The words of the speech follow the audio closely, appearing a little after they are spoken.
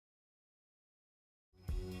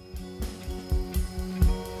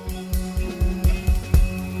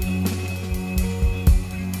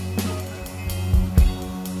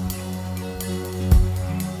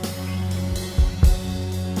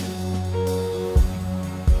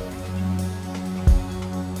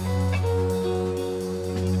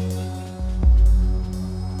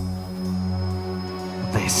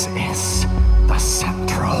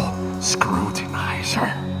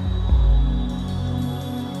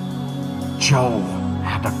Joe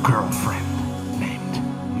had a girlfriend named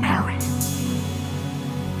Mary.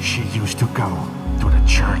 She used to go to the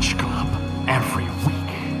church club every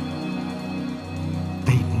week.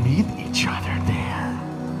 They'd meet each other there,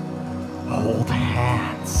 hold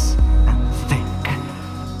hands, and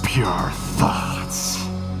think pure thoughts.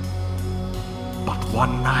 But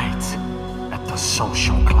one night at the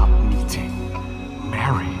social club meeting,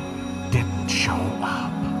 Mary didn't show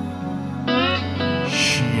up.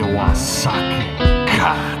 She was sucking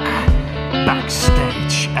cock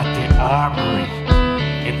backstage at the Armory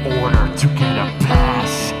in order to get a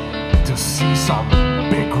pass to see some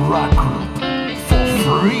big rock group for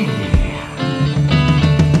free.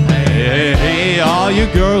 Hey, hey, hey, all you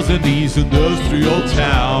girls in these industrial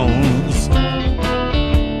towns,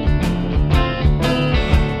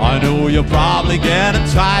 I know you're probably getting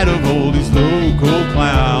tired of all these local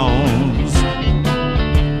clowns.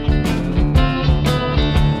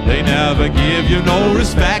 They never give you no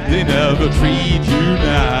respect, they never treat you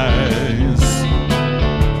nice.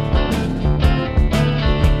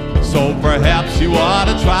 So perhaps you ought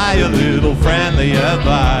to try a little friendly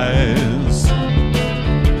advice.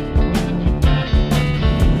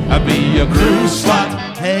 Be a cruise slut,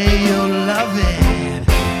 Hey, you love it.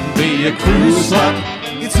 be a cruise slut,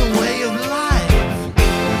 It's a way of life.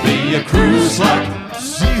 be a cruise slut.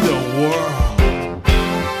 See the world.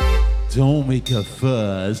 Don't make a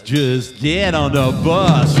fuss, just get on the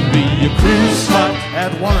bus. Be a cruise slut,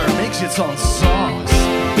 Add water, makes its own sauce.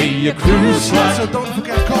 be a cruise So slut. don't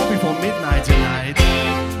forget coffee for midnight tonight.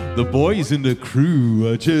 The boys in the crew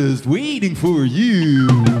are just waiting for you.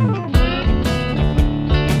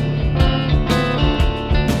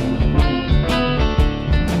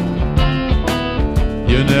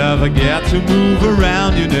 You never get to move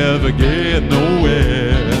around, you never get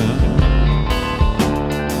nowhere.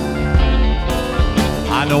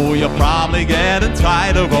 I know you're probably getting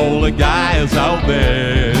tired of all the guys out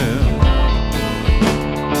there.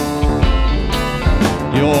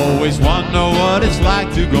 You always wonder what it's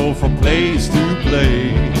like to go from place to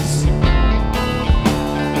place.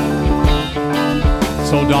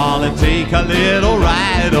 So darling, take a little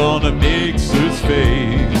ride on the mixer's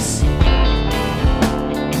face.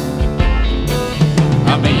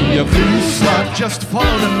 Be a cruise slut, Just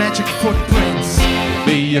follow the magic footprints.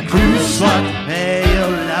 be a cruise slut, Hey, you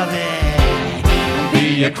love it.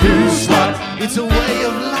 be a cruise slut. It's a way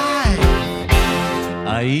of life.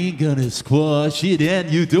 I ain't gonna squash it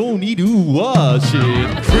and you don't need to wash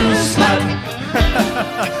it. Cruise slut,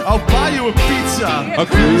 I'll buy you a pizza. a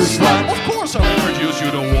cruise slut. Of course I'll introduce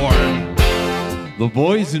you to Warren. The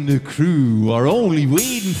boys in the crew are only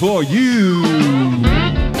waiting for you.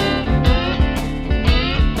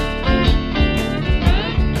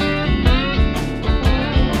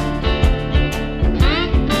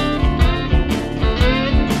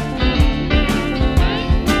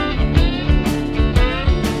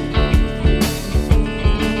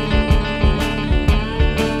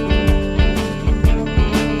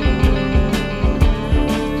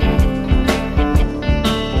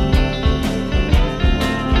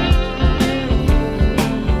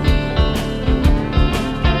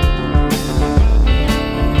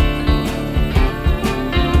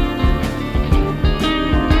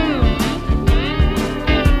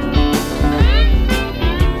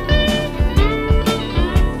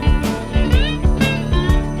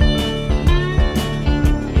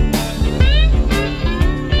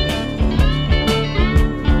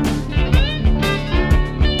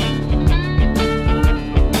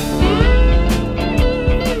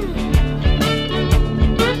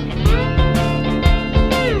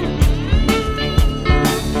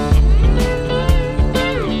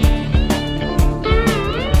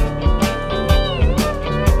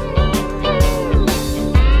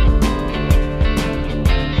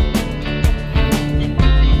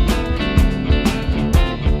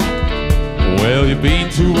 Well, you've been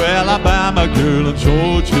to Alabama, girl, and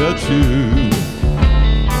Georgia too.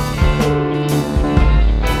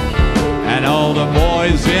 And all the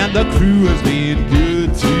boys and the crew has been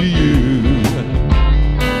good to you.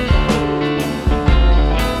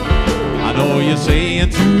 I know you're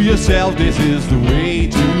saying to yourself, this is the way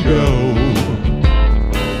to go.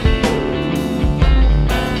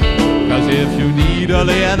 'Cause if you need a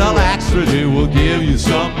little extra, they will give you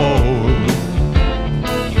some more.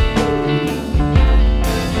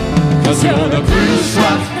 'Cause you're the cruise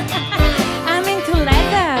slut. I'm into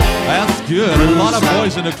leather. That's good. A lot of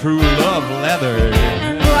boys in the crew love leather.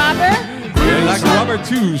 And rubber? They like rubber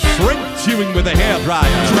too. Shrink chewing with a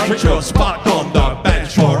hairdryer. Put your spot on the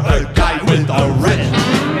bench for a guy with a wrench.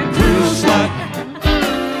 Cruise slut.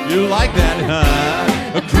 You like that,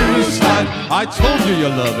 huh? A cruise slut. I told you you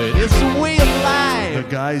love it. It's a way of life. The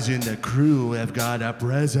guys in the crew have got a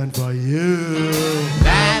present for you.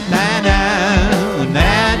 Na na na,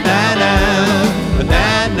 na na na,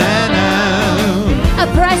 na na na. A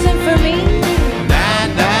present for me? Na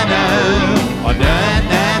na na, oh, na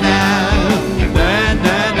na na, na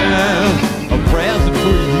na na. A present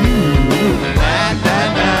for you. Na na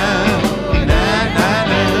na, na na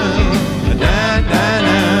na, na na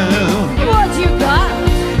na. What you got?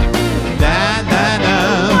 Na na na.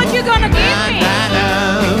 What you gonna give me? Na na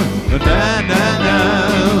na.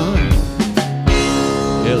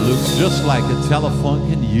 It looks just like a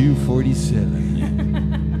Telefunken U47.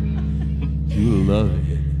 You love it.